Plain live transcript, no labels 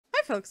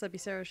folks, I'd be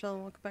Sarah Shell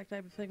and welcome back to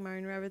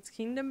ibplaying Rabbids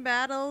Kingdom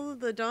Battle,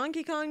 the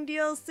Donkey Kong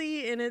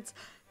DLC, and it's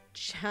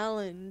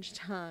challenge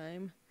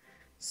time.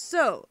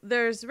 So,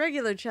 there's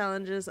regular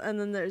challenges, and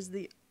then there's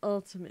the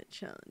ultimate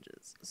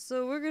challenges.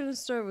 So we're gonna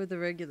start with the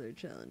regular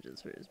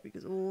challenges first,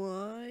 because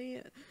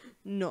why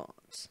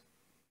not?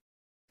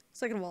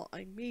 Second of all,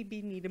 I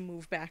maybe need to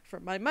move back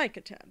from my mic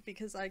a tad,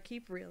 because I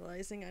keep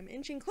realizing I'm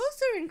inching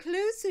closer and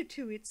closer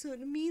to it, so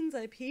it means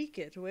I peek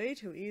it way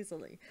too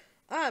easily.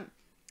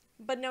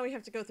 But now we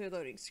have to go through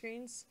loading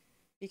screens,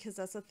 because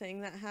that's a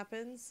thing that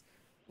happens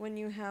when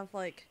you have,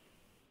 like,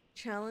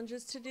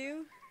 challenges to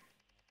do.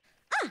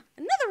 Ah!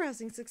 Another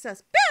rousing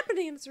success! Bad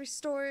Bananas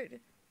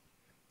restored!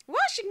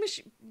 Washing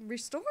machine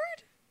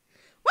restored?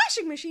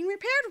 Washing machine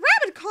repaired!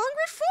 Rabbid Kong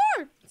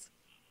reformed!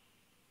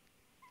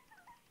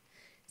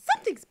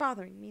 Something's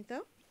bothering me,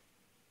 though.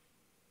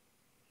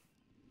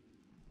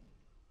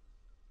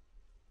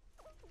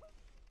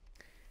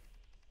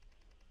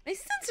 My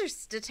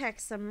sensors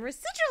detect some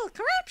residual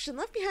corruption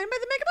left behind by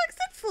the Megabuck's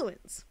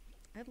influence.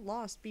 I'd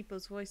lost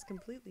Beepo's voice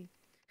completely.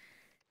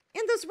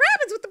 And those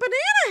rabbits with the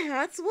banana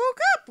hats woke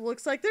up.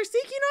 Looks like they're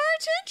seeking our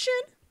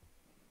attention.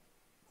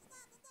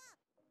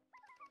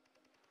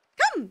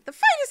 Come, the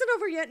fight isn't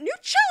over yet. New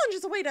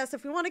challenges await us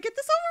if we want to get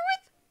this over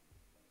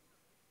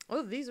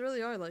with. Oh, these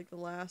really are like the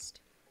last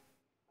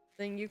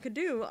thing you could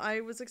do. I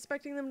was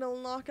expecting them to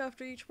unlock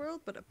after each world,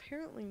 but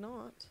apparently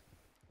not.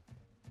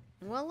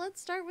 Well, let's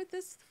start with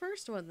this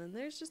first one then.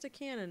 There's just a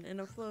cannon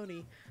and a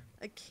floaty.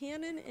 A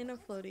cannon and a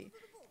floaty.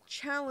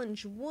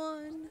 Challenge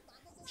 1,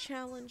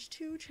 challenge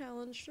 2,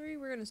 challenge 3.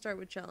 We're gonna start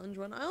with challenge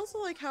 1. I also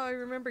like how I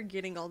remember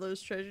getting all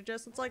those treasure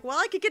chests. It's like, well,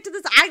 I could get to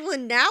this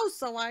island now,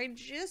 so I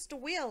just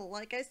will.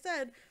 Like I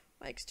said,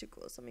 mic's too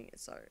close. Let me get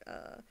sorry.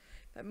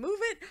 If I move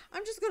it,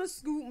 I'm just gonna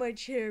scoot my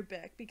chair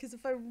back, because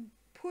if I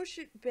push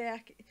it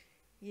back,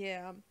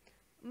 yeah.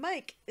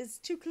 Mic is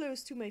too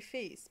close to my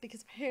face,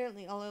 because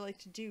apparently all I like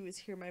to do is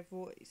hear my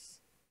voice.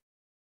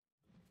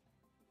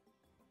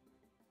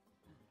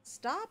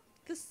 Stop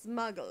the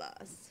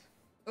smugglers.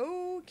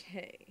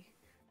 Okay.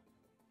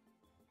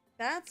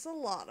 That's a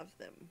lot of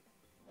them.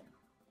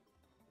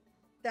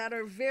 That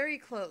are very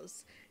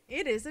close.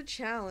 It is a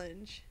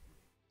challenge.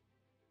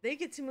 They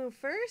get to move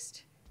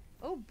first?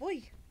 Oh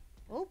boy.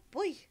 Oh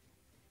boy.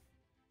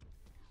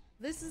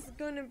 This is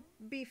going to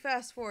be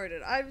fast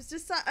forwarded. I was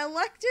just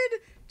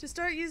elected to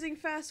start using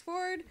fast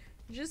forward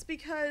just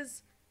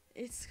because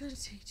it's going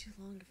to take too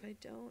long if I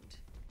don't.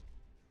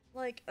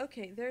 Like,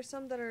 okay, there are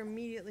some that are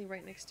immediately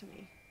right next to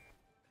me.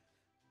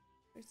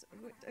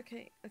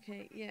 Okay,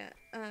 yeah.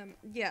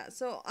 Yeah,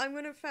 so I'm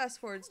going to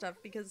fast forward stuff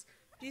because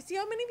do you see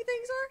how many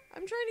things are?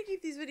 I'm trying to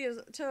keep these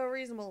videos to a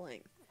reasonable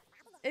length.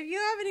 If you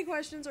have any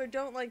questions or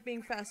don't like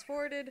being fast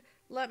forwarded,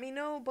 let me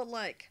know, but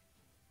like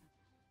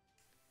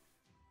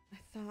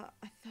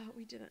I thought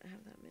we didn't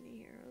have that many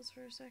heroes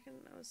for a second.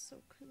 I was so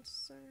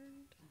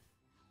concerned.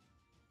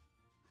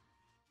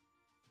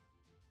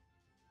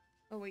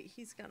 Oh wait,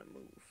 he's gotta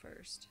move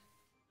first.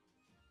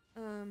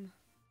 Hold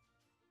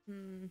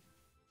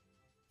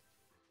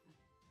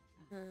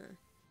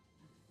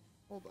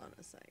on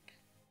a sec.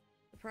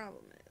 The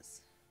problem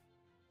is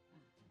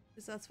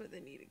that's where they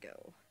need to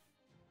go.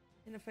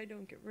 And if I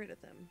don't get rid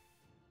of them,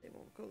 they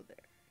won't go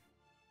there.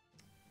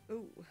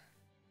 Oh.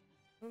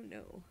 Oh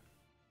no.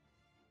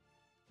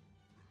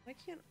 I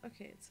can't.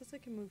 Okay, it says I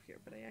can move here,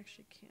 but I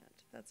actually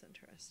can't. That's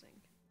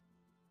interesting.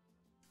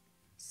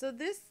 So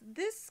this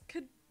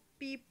could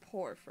be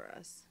poor for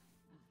us.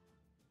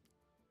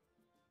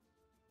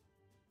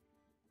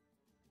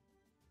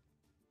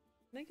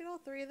 Can I get all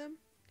three of them?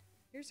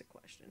 Here's a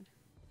question.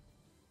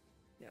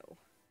 No.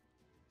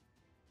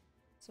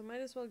 So might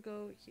as well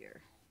go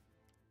here.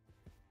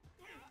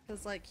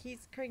 Because like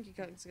Cranky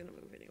Kong's gonna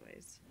move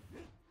anyways.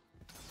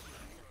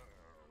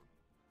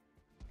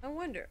 I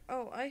wonder.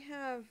 Oh,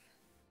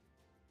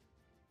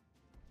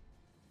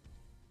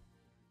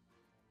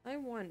 I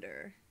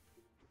wonder.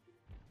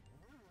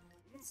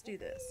 Let's do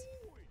this.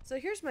 So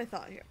here's my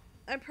thought here.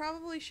 I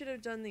probably should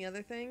have done the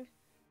other thing.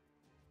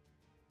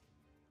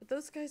 But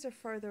those guys are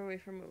farther away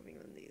from moving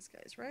than these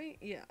guys, right?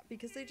 Yeah,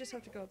 because they just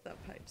have to go up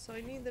that pipe. So I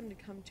need them to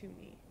come to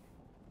me.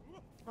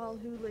 All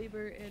who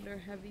labor and are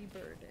heavy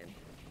burden,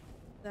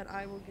 that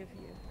I will give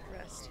you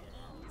rest.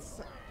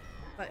 So,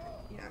 but,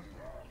 yeah.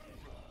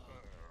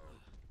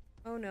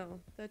 Oh no,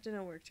 that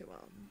didn't work too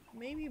well.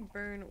 Maybe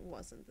burn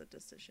wasn't the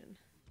decision.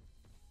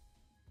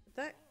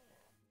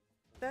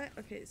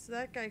 Okay, so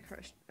that guy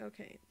crushed.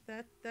 Okay,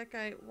 that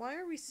guy. Why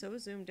are we so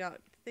zoomed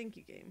out? Thank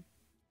you, game.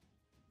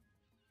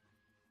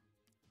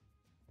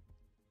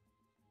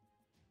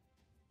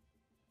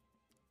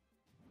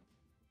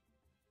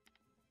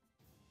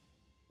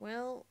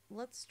 Well,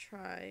 let's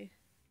try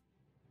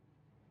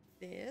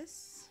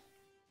this.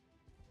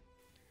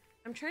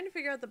 I'm trying to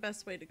figure out the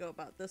best way to go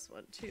about this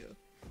one too,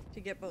 to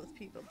get both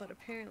people, but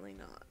apparently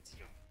not.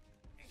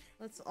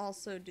 Let's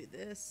also do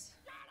this.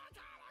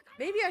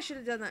 Maybe I should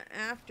have done that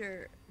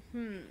after.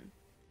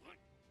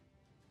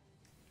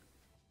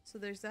 So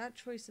there's that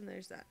choice and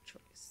there's that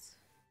choice.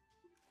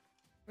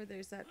 Or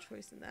there's that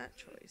choice and that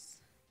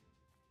choice.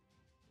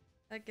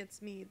 That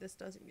gets me. This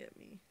doesn't get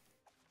me.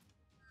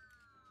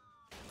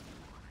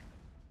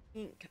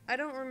 Ink. I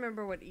don't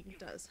remember what ink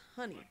does.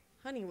 Honey.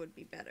 Honey would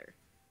be better.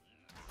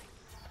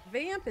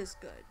 Vamp is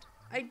good.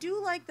 I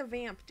do like the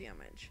vamp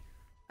damage.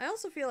 I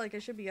also feel like I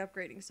should be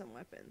upgrading some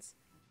weapons.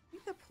 I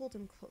think that pulled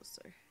him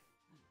closer.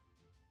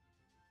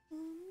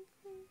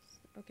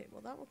 Okay,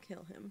 well that will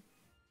kill him.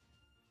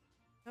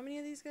 How many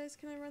of these guys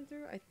can I run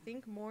through? I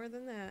think more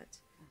than that.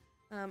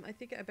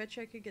 I bet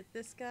you I could get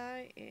this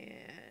guy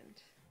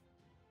and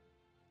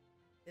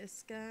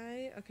this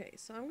guy. Okay,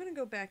 so I'm gonna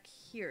go back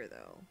here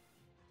though,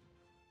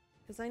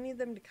 because I need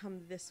them to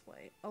come this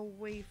way,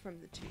 away from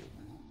the tube.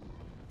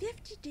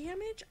 50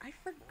 damage? I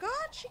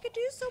forgot she could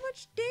do so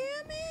much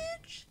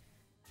damage!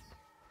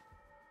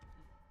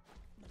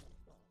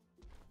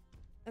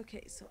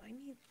 Okay, so I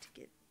need to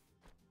get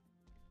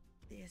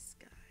this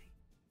guy.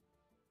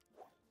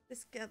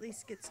 This guy at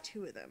least gets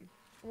 2 of them.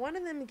 One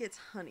of them gets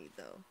honeyed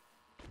though.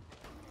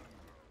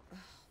 Oh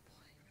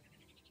boy.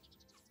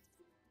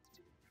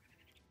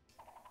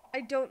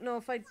 I don't know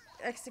if I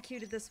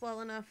executed this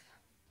well enough.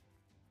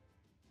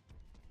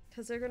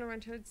 Because they're going to run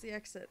towards the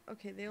exit.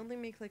 Okay, they only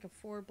make like a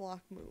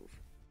 4-block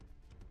move.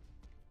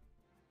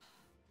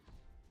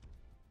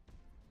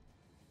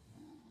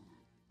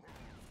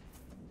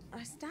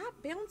 Stop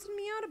bouncing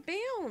me out of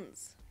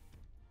bounds!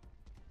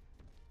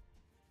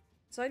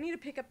 So I need to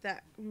pick up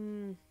that.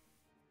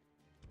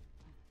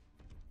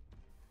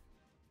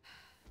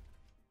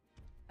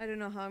 I don't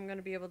know how I'm going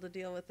to be able to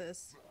deal with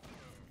this.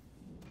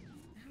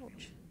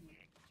 Ouch.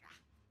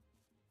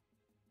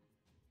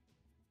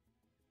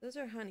 Those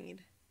are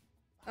honeyed.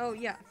 Oh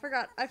yeah,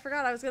 I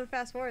forgot I was gonna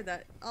fast forward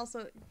that.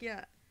 Also,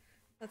 yeah,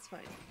 that's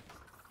fine.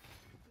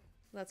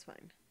 That's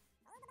fine.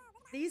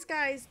 These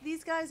guys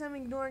I'm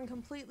ignoring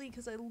completely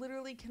because I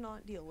literally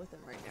cannot deal with them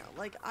right now.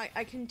 Like,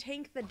 I can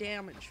tank the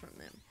damage from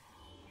them.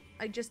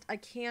 I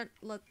can't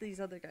let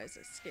these other guys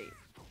escape,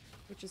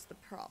 which is the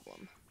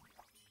problem.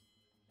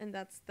 And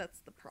that's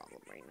the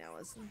problem right now,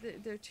 is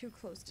they're too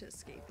close to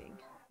escaping.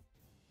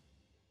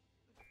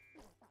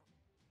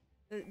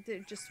 They're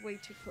just way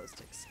too close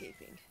to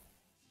escaping.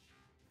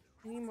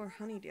 I need more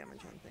honey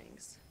damage on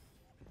things.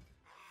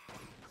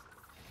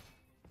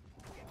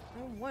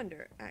 I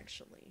wonder,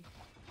 actually.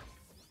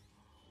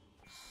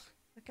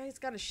 That guy's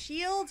got a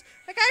shield!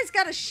 That guy's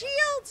got a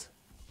shield!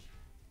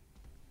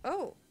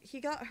 Oh,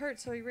 he got hurt,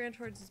 so he ran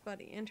towards his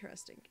buddy.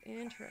 Interesting.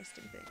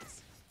 Interesting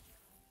things.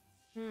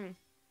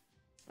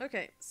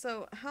 Okay,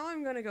 so how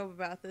I'm gonna go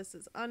about this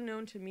is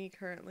unknown to me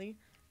currently,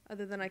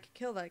 other than I could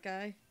kill that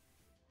guy.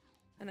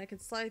 And I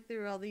could slide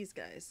through all these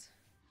guys.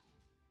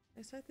 Can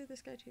I slide through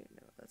this guy too?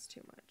 No, that's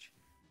too much.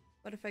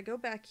 But if I go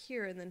back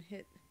here and then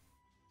hit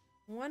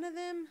one of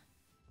them,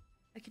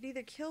 I could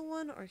either kill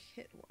one or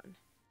hit one.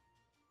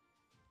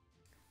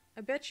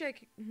 I bet you I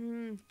could,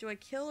 do I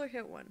kill or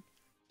hit one?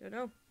 Don't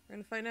know. We're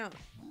gonna find out.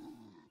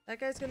 That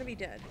guy's gonna be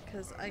dead,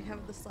 because I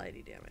have the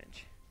slidey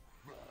damage.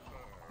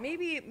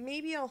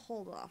 Maybe I'll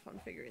hold off on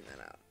figuring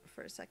that out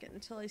for a second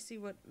until I see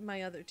what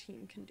my other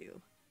team can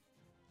do.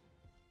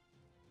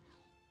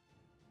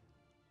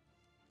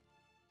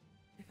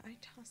 If I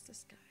toss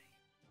this guy,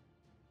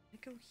 I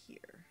go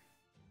here.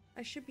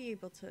 I should be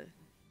able to.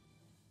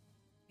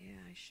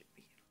 Yeah, I should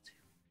be able to.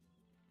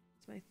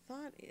 So my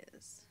thought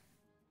is,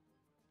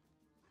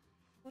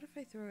 what if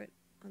I throw it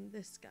on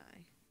this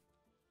guy?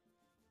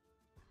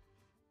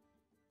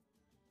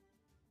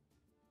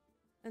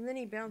 And then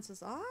he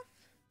bounces off?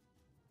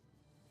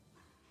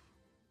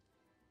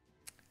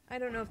 I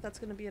don't know if that's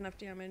going to be enough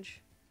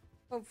damage.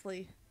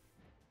 Hopefully.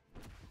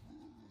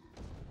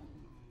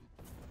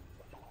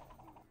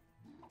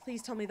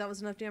 Please tell me that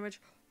was enough damage.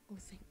 Oh,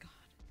 thank God.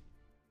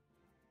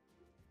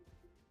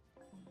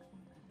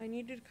 I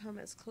need you to come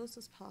as close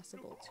as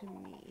possible to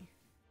me.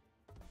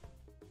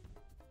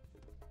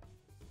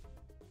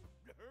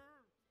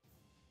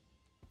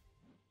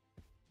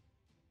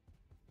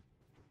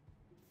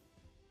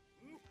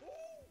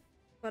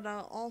 But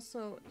I'll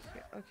also...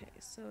 Okay,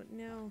 so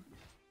now...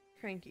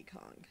 Cranky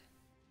Kong.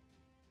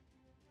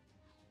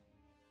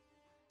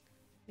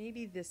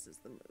 Maybe this is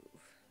the move.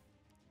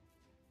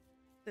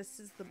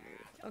 This is the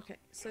move. Okay,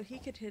 so he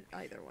could hit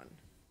either one.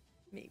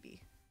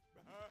 Maybe.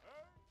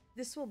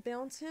 This will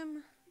bounce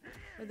him,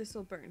 or this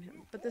will burn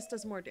him. But this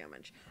does more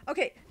damage.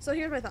 Okay, so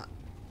here's my thought.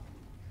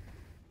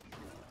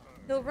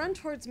 He'll run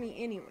towards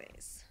me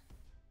anyways.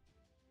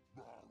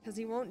 Because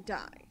he won't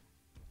die.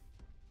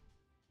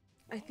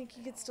 I think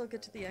he could still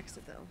get to the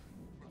exit though.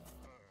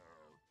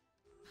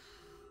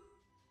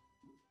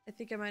 I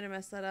think I might have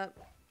messed that up.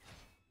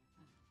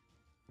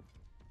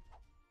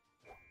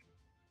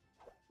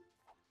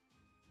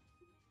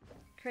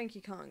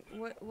 Cranky Kong,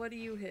 what do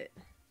you hit?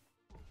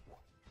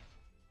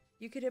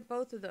 You could hit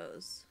both of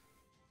those.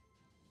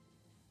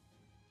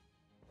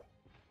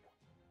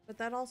 But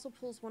that also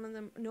pulls one of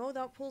them. No,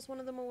 that pulls one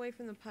of them away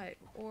from the pipe.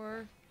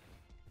 Or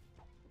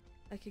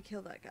I could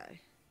kill that guy.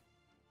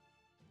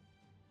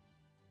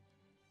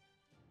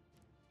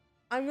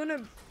 I'm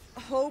gonna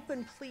hope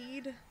and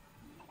plead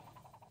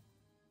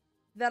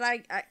that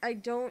I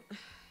don't...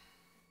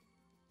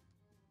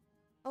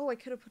 Oh, I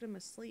could have put him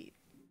asleep.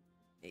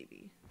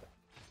 Maybe.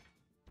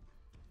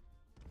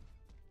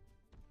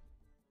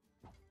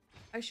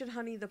 I should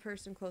honey the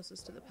person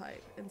closest to the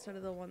pipe instead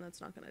of the one that's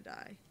not gonna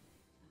die.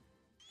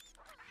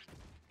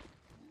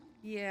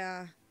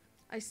 Yeah.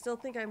 I still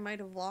think I might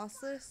have lost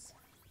this.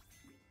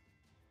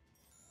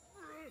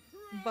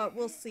 But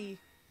we'll see.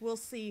 We'll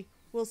see.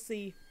 We'll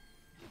see.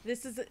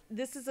 This is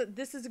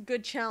a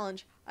good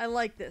challenge. I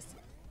like this.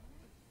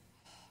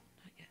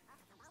 Not yet.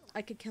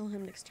 I could kill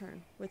him next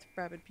turn with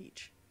Rabid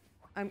Peach.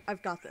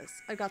 I've got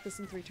this. I've got this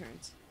in 3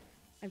 turns.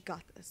 I've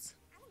got this.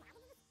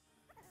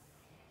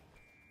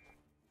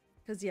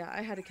 Cause yeah,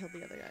 I had to kill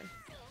the other guy.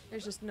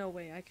 There's just no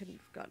way I could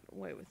have gotten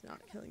away with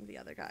not killing the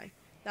other guy.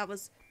 That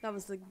was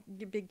the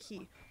big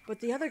key.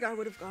 But the other guy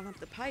would have gone up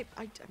the pipe.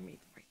 I made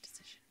the right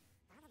decision.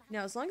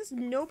 Now, as long as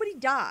nobody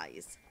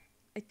dies,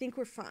 I think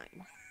we're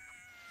fine.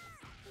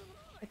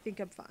 I think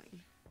I'm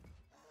fine.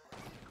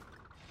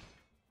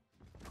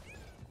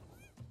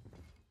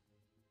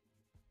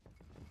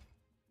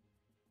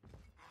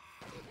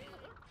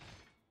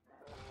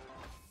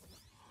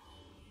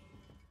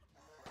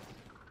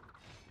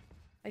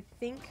 I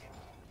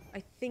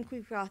think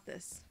we've got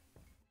this.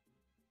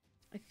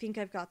 I think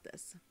I've got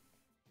this.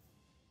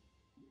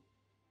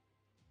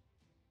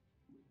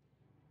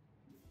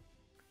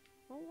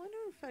 Well, I wonder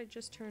if I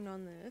just turned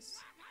on this.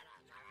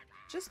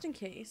 Just in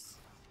case.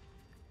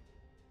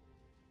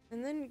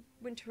 And then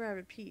went to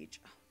Rabid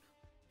Peach. Oh,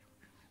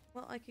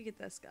 no. Well, I could get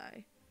this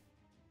guy.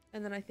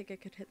 And then I think I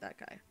could hit that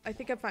guy. I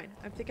think I'm fine.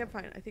 I think I'm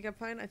fine. I think I'm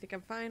fine. I think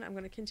I'm fine. I'm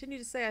going to continue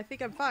to say I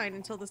think I'm fine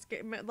until this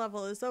game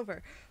level is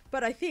over.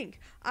 But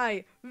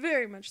I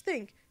very much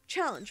think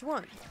challenge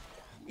 1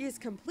 is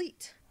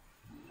complete.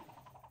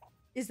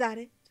 Is that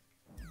it?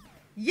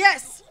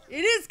 Yes!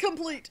 It is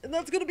complete! And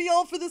that's going to be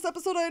all for this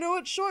episode. I know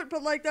it's short,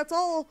 but like that's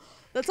all.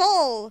 That's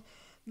all.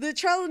 The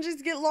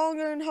challenges get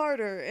longer and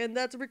harder, and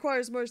that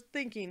requires more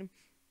thinking.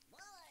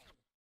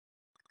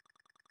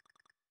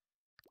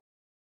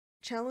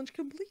 Challenge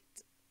complete.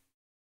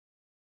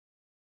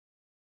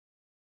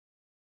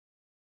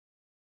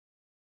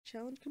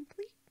 Challenge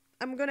complete.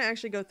 I'm gonna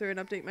actually go through and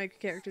update my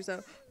characters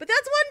out. But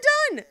that's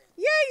one done!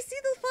 Yay! See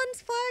the fun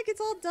flag?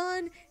 It's all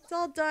done. It's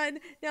all done.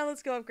 Now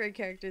let's go upgrade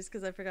characters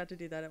because I forgot to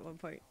do that at one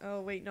point.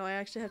 Oh wait, no, I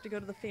actually have to go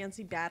to the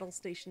fancy battle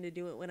station to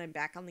do it when I'm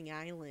back on the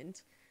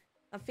island.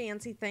 A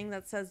fancy thing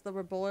that says the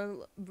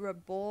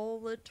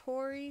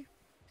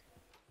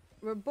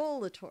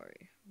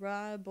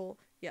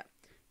yeah.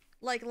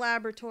 Like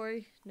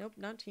laboratory. Nope,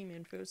 not team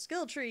info.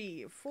 Skill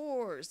tree.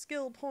 4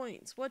 skill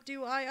points. What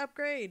do I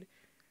upgrade?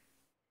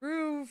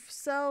 Groove,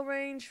 cell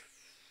range.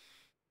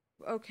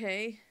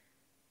 Okay.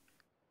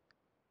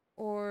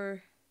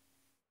 Or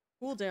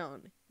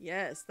cooldown.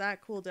 Yes,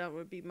 that cooldown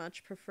would be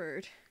much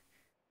preferred.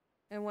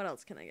 And what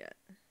else can I get?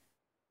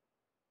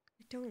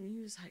 I don't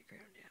use high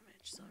ground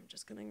damage, so I'm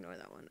just gonna ignore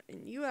that one.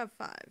 And you have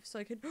 5, so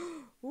I could.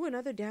 Ooh,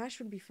 another dash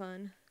would be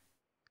fun.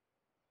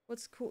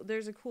 What's cool?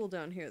 There's a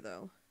cooldown here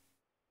though.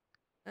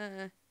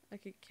 I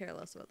could care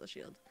less about the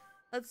shield.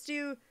 Let's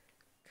do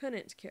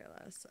couldn't care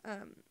less.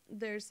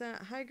 There's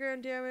that high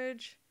ground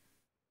damage,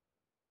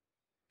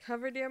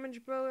 cover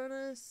damage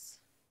bonus.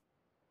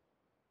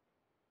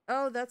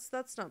 Oh, that's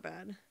not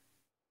bad.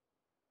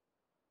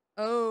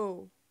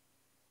 Oh.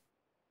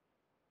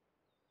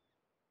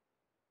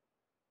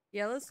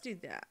 Yeah, let's do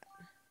that.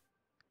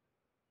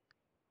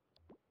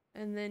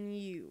 And then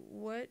you,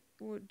 what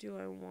do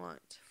I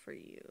want for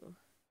you?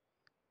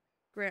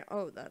 Grant,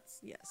 oh, that's,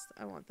 yes,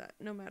 I want that.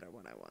 No matter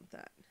what, I want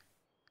that.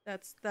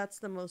 That's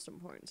the most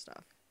important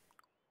stuff.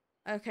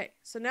 Okay,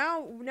 so now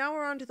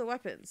we're on to the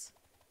weapons.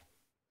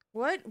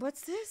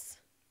 What's this?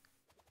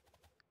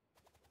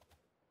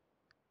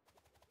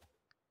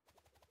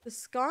 The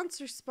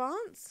sconce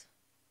response?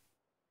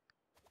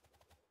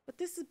 But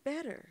this is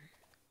better.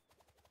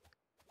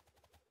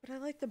 But I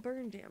like the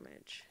burn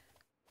damage.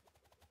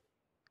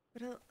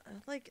 But I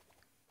like...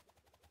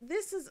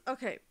 This is...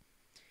 Okay,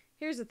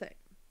 here's the thing.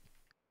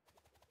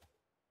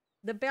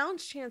 The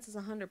bounce chance is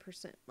 100%.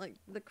 Like,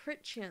 the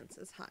crit chance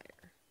is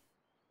higher.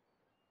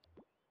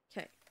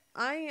 Okay.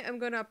 I am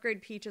going to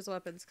upgrade Peach's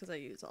weapons because I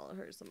use all of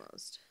hers the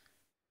most.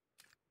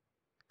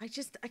 I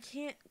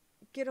can't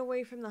get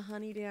away from the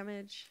honey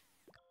damage.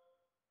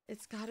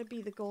 It's gotta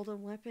be the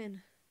golden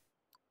weapon.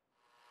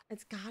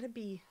 It's gotta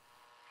be.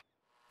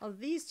 Oh,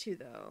 these two,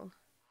 though.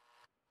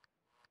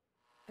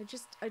 I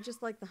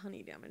just like the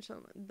honey damage.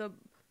 The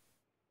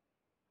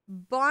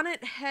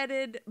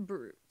bonnet-headed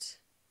brute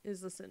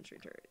is the sentry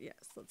turret.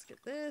 Yes, let's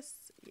get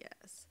this.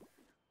 Yes.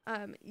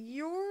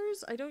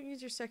 Yours, I don't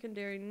use your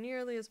secondary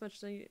nearly as much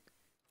as I...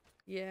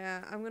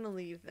 Yeah, I'm gonna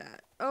leave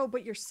that. Oh,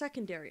 but your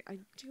secondary, I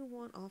do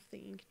want off the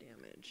ink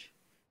damage.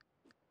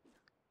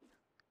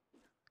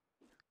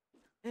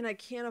 And I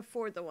can't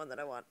afford the one that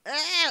I want.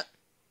 Ah!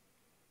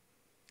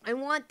 I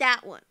want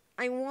that one.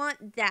 I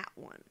want that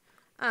one.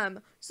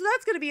 So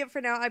that's gonna be it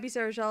for now. I've been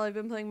Sarah Shell. I've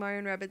been playing Mario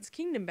and Rabbids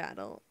Kingdom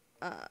Battle.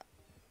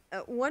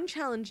 One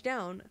challenge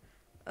down.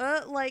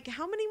 Like,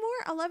 how many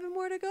more? 11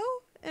 more to go?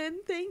 And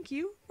thank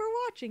you for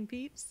watching,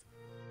 peeps.